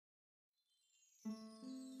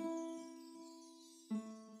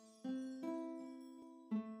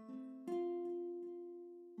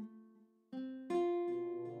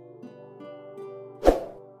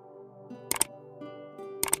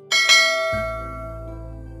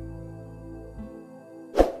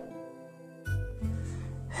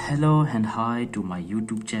Hello and hi to my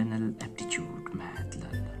YouTube channel Aptitude Math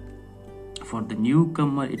Learner. For the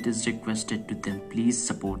newcomer, it is requested to them, please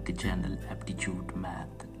support the channel Aptitude Math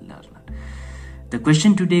Learner. The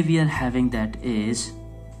question today we are having that is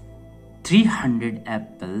 300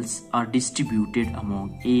 apples are distributed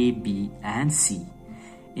among A, B and C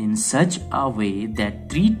in such a way that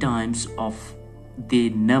 3 times of the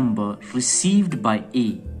number received by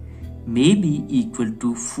A may be equal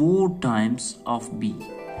to 4 times of B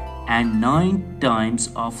and 9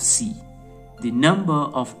 times of C. The number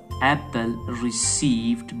of apple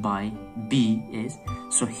received by B is,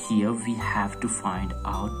 so here we have to find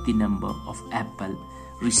out the number of apple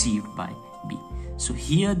received by B. So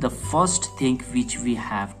here the first thing which we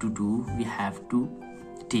have to do, we have to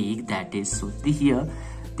take that is, so here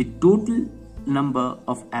the total number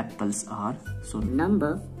of apples are, so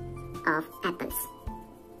number of apples,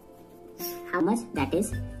 how much? That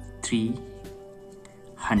is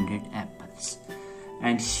 300 apples.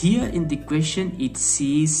 And here in the question it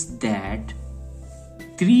says that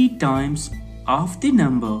 3 times of the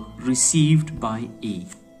number received by A.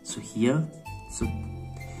 So here, so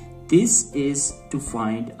this is to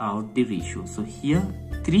find out the ratio. So here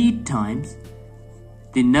 3 times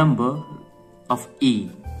the number of A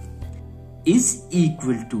is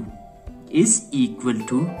equal to,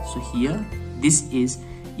 so here this is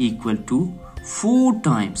equal to 4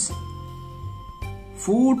 times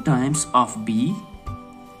of B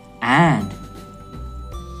and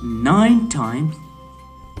 9 times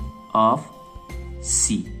of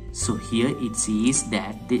C. So here it says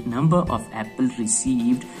that the number of apple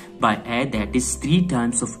received by A, that is 3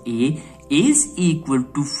 times of A, is equal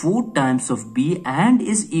to 4 times of B and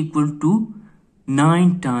is equal to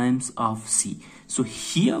 9 times of C. So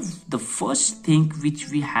here the first thing which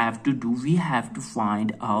we have to do, we have to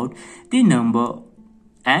find out the number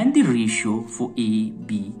and the ratio for A,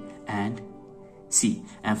 B and C.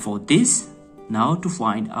 And for this, now to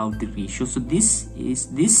find out the ratio, so this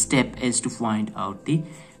step is to find out the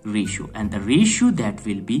ratio, and the ratio that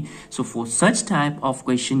will be, so for such type of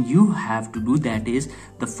question you have to do, that is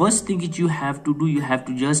the first thing that you have to do, you have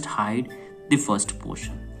to just hide the first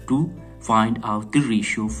portion to find out the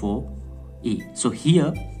ratio for A. So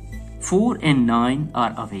here 4 and 9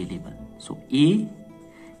 are available. So A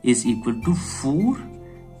is equal to 4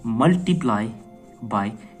 multiplied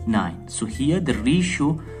by 9. So here the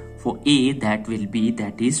ratio for A that will be,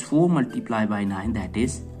 that is 4 multiplied by 9, that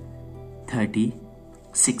is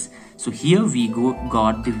 36. So here we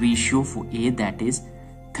got the ratio for A, that is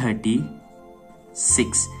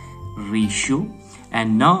 36 ratio.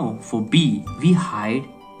 And now for B we hide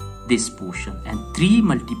this portion, and 3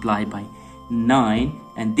 multiplied by 9,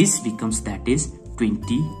 and this becomes, that is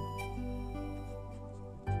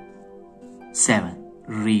 27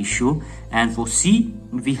 ratio. And for C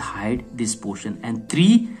we hide this portion, and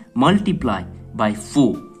 3 multiplied by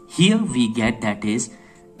 4, here we get, that is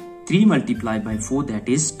 3 multiplied by 4, that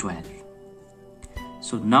is 12.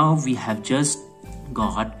 So now we have just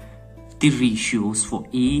got the ratios for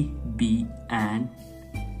A, B and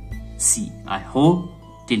C. I hope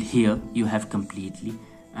till here you have completely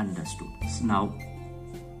understood. So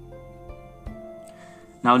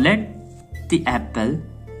now let the apple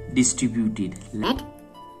distributed. Let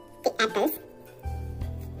the apples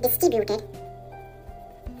distributed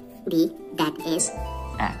be, that is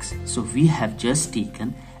X. So we have just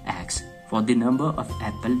taken X for the number of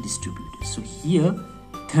apple distributed. So here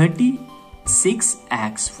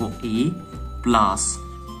 36X for A plus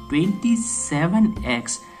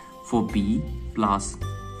 27X for B plus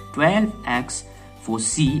 12X for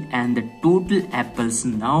C, and the total apples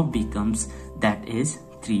now becomes, that is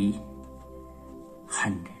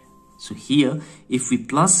 300. So here if we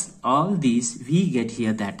plus all these, we get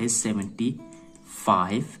here, that is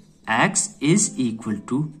 75. X is equal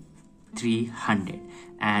to 300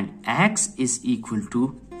 and X is equal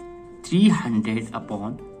to 300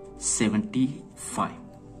 upon 75.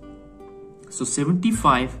 So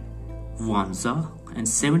 75 ones are and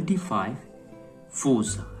 75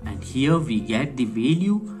 fours are, and here we get the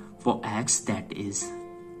value for X, that is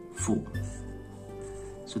 4.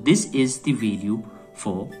 So this is the value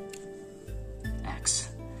for X.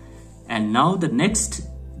 And now the next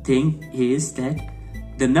thing is that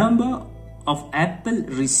the number of apple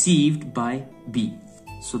received by B.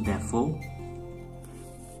 So therefore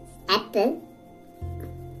apple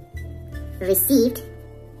received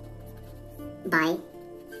by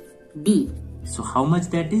B. So how much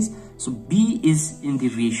that is? So B is in the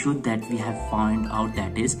ratio that we have found out,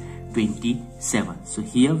 that is 27. So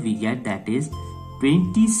here we get, that is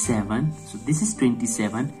 27. So this is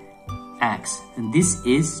 27 x, and this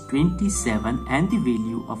is 27, and the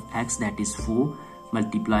value of x, that is 4,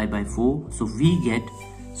 multiplied by 4. So we get,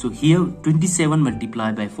 so here 27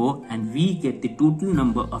 multiplied by 4, and we get the total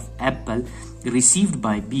number of apple received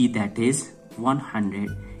by B, that is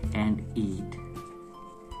 108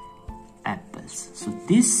 apples. So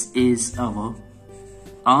this is our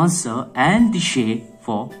answer and the share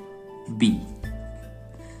for B.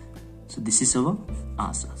 So this is our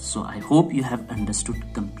answer. So I hope you have understood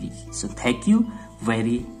completely. So thank you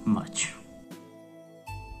very much.